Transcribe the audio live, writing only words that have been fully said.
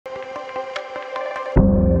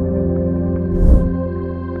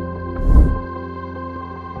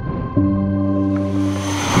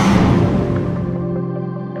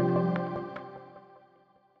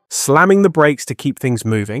slamming the brakes to keep things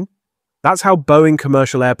moving. That's how Boeing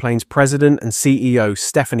Commercial Airplanes President and CEO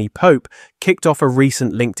Stephanie Pope kicked off a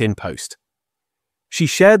recent LinkedIn post. She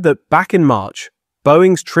shared that back in March,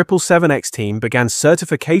 Boeing's 777X team began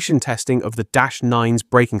certification testing of the Dash 9's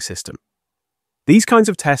braking system. These kinds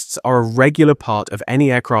of tests are a regular part of any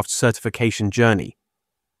aircraft's certification journey.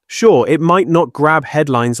 Sure, it might not grab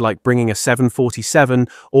headlines like bringing a 747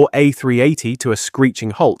 or A380 to a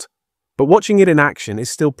screeching halt, but watching it in action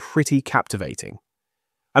is still pretty captivating.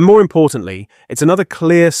 And more importantly, it's another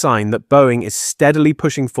clear sign that Boeing is steadily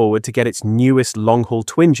pushing forward to get its newest long-haul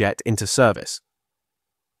twinjet into service.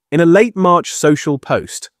 In a late March social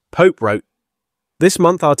post, Pope wrote, "This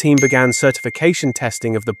month our team began certification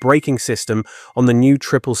testing of the braking system on the new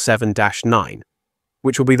 777-9,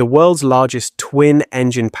 which will be the world's largest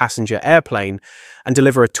twin-engine passenger airplane and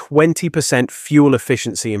deliver a 20% fuel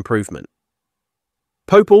efficiency improvement."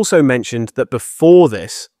 Pope also mentioned that before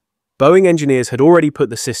this, Boeing engineers had already put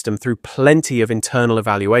the system through plenty of internal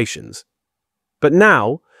evaluations. But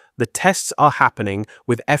now, the tests are happening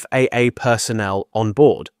with FAA personnel on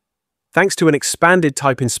board, thanks to an expanded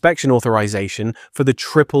type inspection authorization for the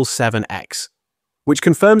 777X, which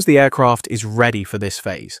confirms the aircraft is ready for this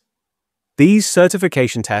phase. These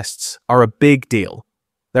certification tests are a big deal.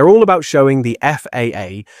 They're all about showing the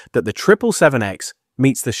FAA that the 777X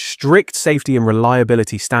meets the strict safety and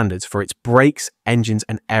reliability standards for its brakes, engines,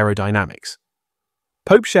 and aerodynamics.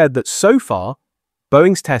 Pope shared that so far,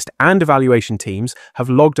 Boeing's test and evaluation teams have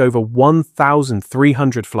logged over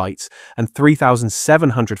 1,300 flights and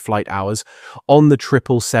 3,700 flight hours on the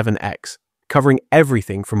 777X, covering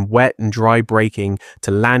everything from wet and dry braking to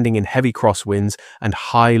landing in heavy crosswinds and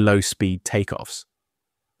high-low speed takeoffs.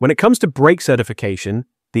 When it comes to brake certification,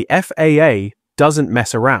 the FAA doesn't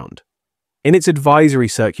mess around. In its advisory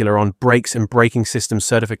circular on brakes and braking system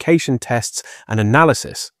certification tests and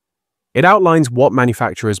analysis, it outlines what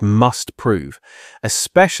manufacturers must prove,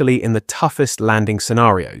 especially in the toughest landing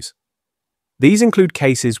scenarios. These include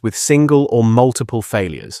cases with single or multiple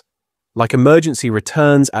failures, like emergency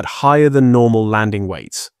returns at higher than normal landing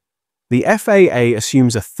weights. The FAA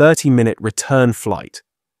assumes a 30-minute return flight,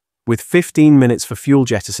 with 15 minutes for fuel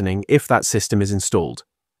jettisoning if that system is installed.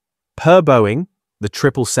 Per Boeing, the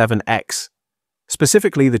 777X,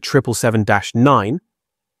 specifically the 777-9,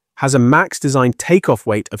 has a max design takeoff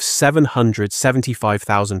weight of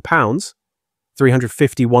 775,000 pounds,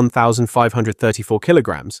 351,534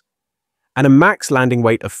 kilograms, and a max landing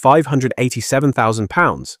weight of 587,000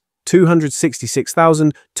 pounds,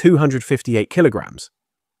 266,258 kilograms.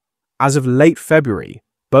 As of late February,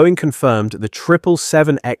 Boeing confirmed the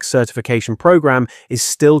 777X certification program is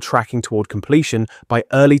still tracking toward completion by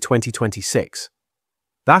early 2026.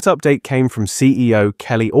 That update came from CEO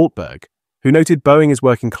Kelly Ortberg, who noted Boeing is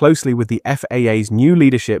working closely with the FAA's new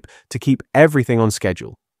leadership to keep everything on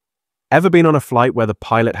schedule. Ever been on a flight where the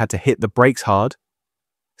pilot had to hit the brakes hard?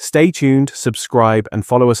 Stay tuned, subscribe, and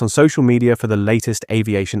follow us on social media for the latest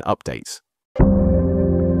aviation updates.